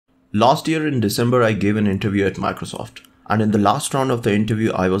Last year in December, I gave an interview at Microsoft, and in the last round of the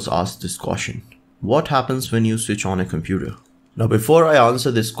interview, I was asked this question. What happens when you switch on a computer? Now, before I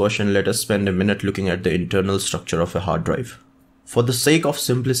answer this question, let us spend a minute looking at the internal structure of a hard drive. For the sake of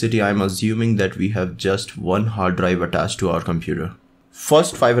simplicity, I am assuming that we have just one hard drive attached to our computer.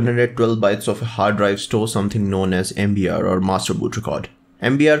 First 512 bytes of a hard drive store something known as MBR or master boot record.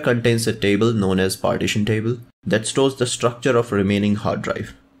 MBR contains a table known as partition table that stores the structure of remaining hard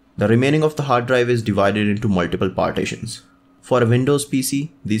drive. The remaining of the hard drive is divided into multiple partitions. For a Windows PC,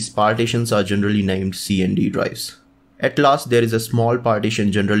 these partitions are generally named C and D drives. At last, there is a small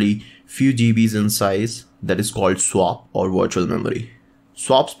partition, generally few GBs in size, that is called swap or virtual memory.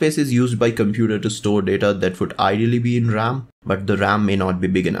 Swap space is used by computer to store data that would ideally be in RAM, but the RAM may not be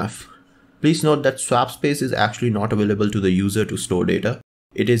big enough. Please note that swap space is actually not available to the user to store data.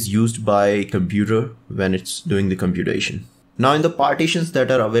 It is used by computer when it's doing the computation. Now in the partitions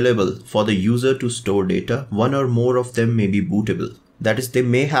that are available for the user to store data, one or more of them may be bootable. That is, they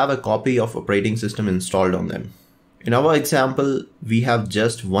may have a copy of operating system installed on them. In our example, we have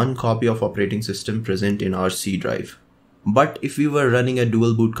just one copy of operating system present in our C drive. But if we were running a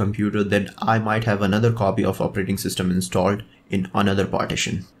dual boot computer, then I might have another copy of operating system installed in another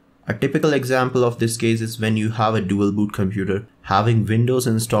partition. A typical example of this case is when you have a dual boot computer having Windows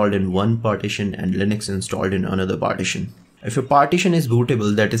installed in one partition and Linux installed in another partition. If a partition is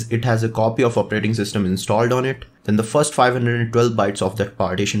bootable, that is, it has a copy of operating system installed on it, then the first 512 bytes of that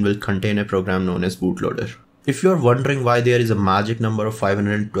partition will contain a program known as bootloader. If you are wondering why there is a magic number of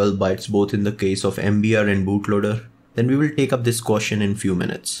 512 bytes both in the case of MBR and bootloader, then we will take up this question in few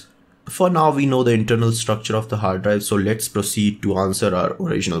minutes. For now, we know the internal structure of the hard drive, so let's proceed to answer our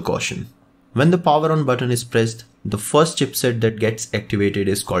original question. When the power on button is pressed, the first chipset that gets activated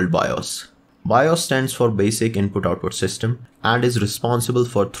is called BIOS. BIOS stands for Basic Input Output System and is responsible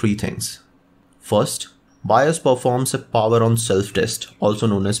for three things. First, BIOS performs a power on self-test, also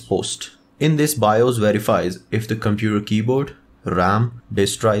known as POST. In this, BIOS verifies if the computer keyboard, RAM,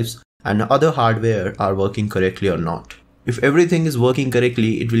 disk drives, and other hardware are working correctly or not. If everything is working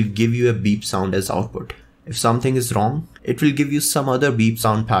correctly, it will give you a beep sound as output. If something is wrong, it will give you some other beep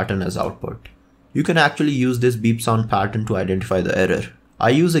sound pattern as output. You can actually use this beep sound pattern to identify the error. I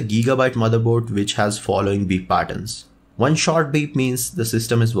use a Gigabyte motherboard which has following beep patterns. One short beep means the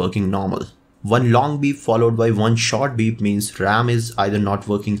system is working normal. One long beep followed by one short beep means RAM is either not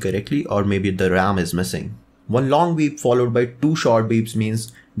working correctly or maybe the RAM is missing. One long beep followed by two short beeps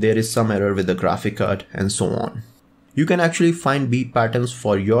means there is some error with the graphic card, and so on. You can actually find beep patterns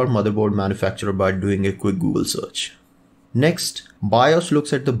for your motherboard manufacturer by doing a quick Google search. Next, BIOS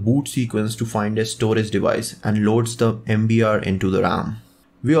looks at the boot sequence to find a storage device and loads the MBR into the RAM.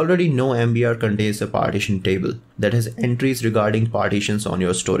 We already know MBR contains a partition table that has entries regarding partitions on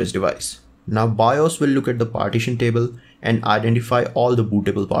your storage device. Now BIOS will look at the partition table and identify all the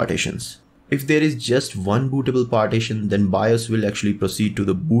bootable partitions. If there is just one bootable partition, then BIOS will actually proceed to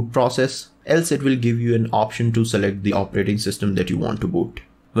the boot process, else it will give you an option to select the operating system that you want to boot.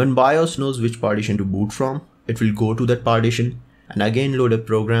 When BIOS knows which partition to boot from, it will go to that partition and again load a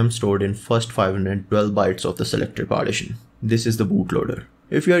program stored in first 512 bytes of the selected partition. This is the bootloader.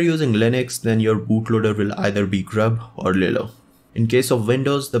 If you are using Linux, then your bootloader will either be Grub or Lilo. In case of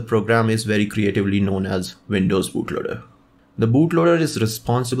Windows, the program is very creatively known as Windows bootloader. The bootloader is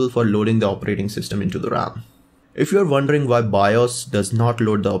responsible for loading the operating system into the RAM. If you are wondering why BIOS does not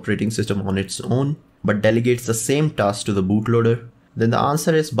load the operating system on its own, but delegates the same task to the bootloader, then the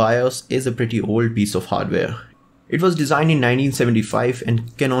answer is BIOS is a pretty old piece of hardware. It was designed in 1975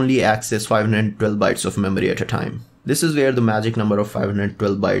 and can only access 512 bytes of memory at a time. This is where the magic number of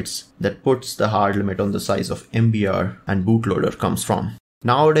 512 bytes that puts the hard limit on the size of MBR and bootloader comes from.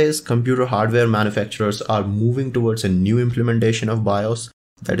 Nowadays, computer hardware manufacturers are moving towards a new implementation of BIOS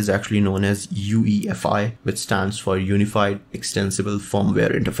that is actually known as UEFI, which stands for Unified Extensible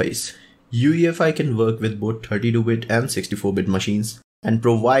Firmware Interface. UEFI can work with both 32-bit and 64-bit machines and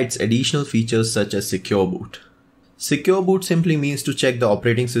provides additional features such as Secure Boot. Secure Boot simply means to check the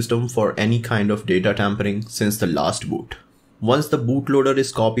operating system for any kind of data tampering since the last boot. Once the bootloader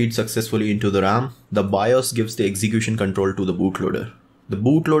is copied successfully into the RAM, the BIOS gives the execution control to the bootloader. The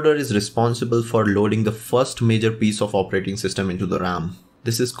bootloader is responsible for loading the first major piece of operating system into the RAM.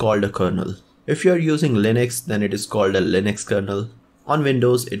 This is called a kernel. If you are using Linux, then it is called a Linux kernel. On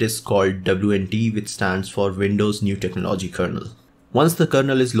Windows, it is called WNT, which stands for Windows New Technology Kernel. Once the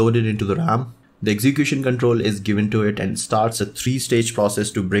kernel is loaded into the RAM, the execution control is given to it and starts a three-stage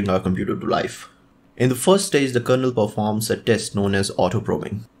process to bring our computer to life. In the first stage, the kernel performs a test known as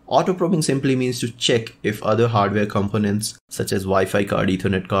auto-probing. Auto-probing simply means to check if other hardware components such as Wi-Fi card,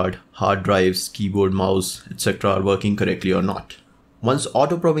 Ethernet card, hard drives, keyboard, mouse, etc. are working correctly or not. Once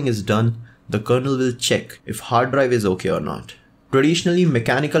auto-probing is done, the kernel will check if hard drive is okay or not. Traditionally,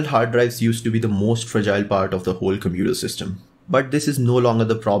 mechanical hard drives used to be the most fragile part of the whole computer system. But this is no longer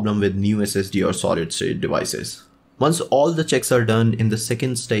the problem with new SSD or solid-state devices. Once all the checks are done, in the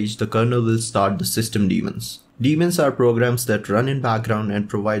second stage, the kernel will start the system daemons. Daemons are programs that run in background and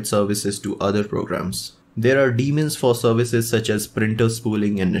provide services to other programs. There are daemons for services such as printer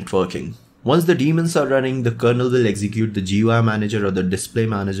spooling and networking. Once the daemons are running, the kernel will execute the GUI manager or the display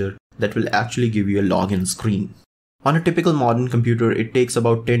manager that will actually give you a login screen. On a typical modern computer, it takes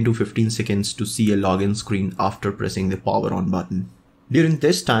about 10 to 15 seconds to see a login screen after pressing the power on button. During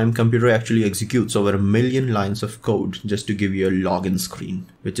this time, computer actually executes over 1 million lines of code just to give you a login screen,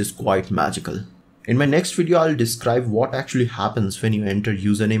 which is quite magical. In my next video, I'll describe what actually happens when you enter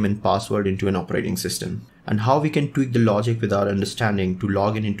username and password into an operating system, and how we can tweak the logic with our understanding to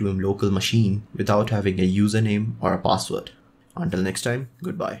log in into a local machine without having a username or a password. Until next time,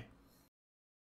 goodbye.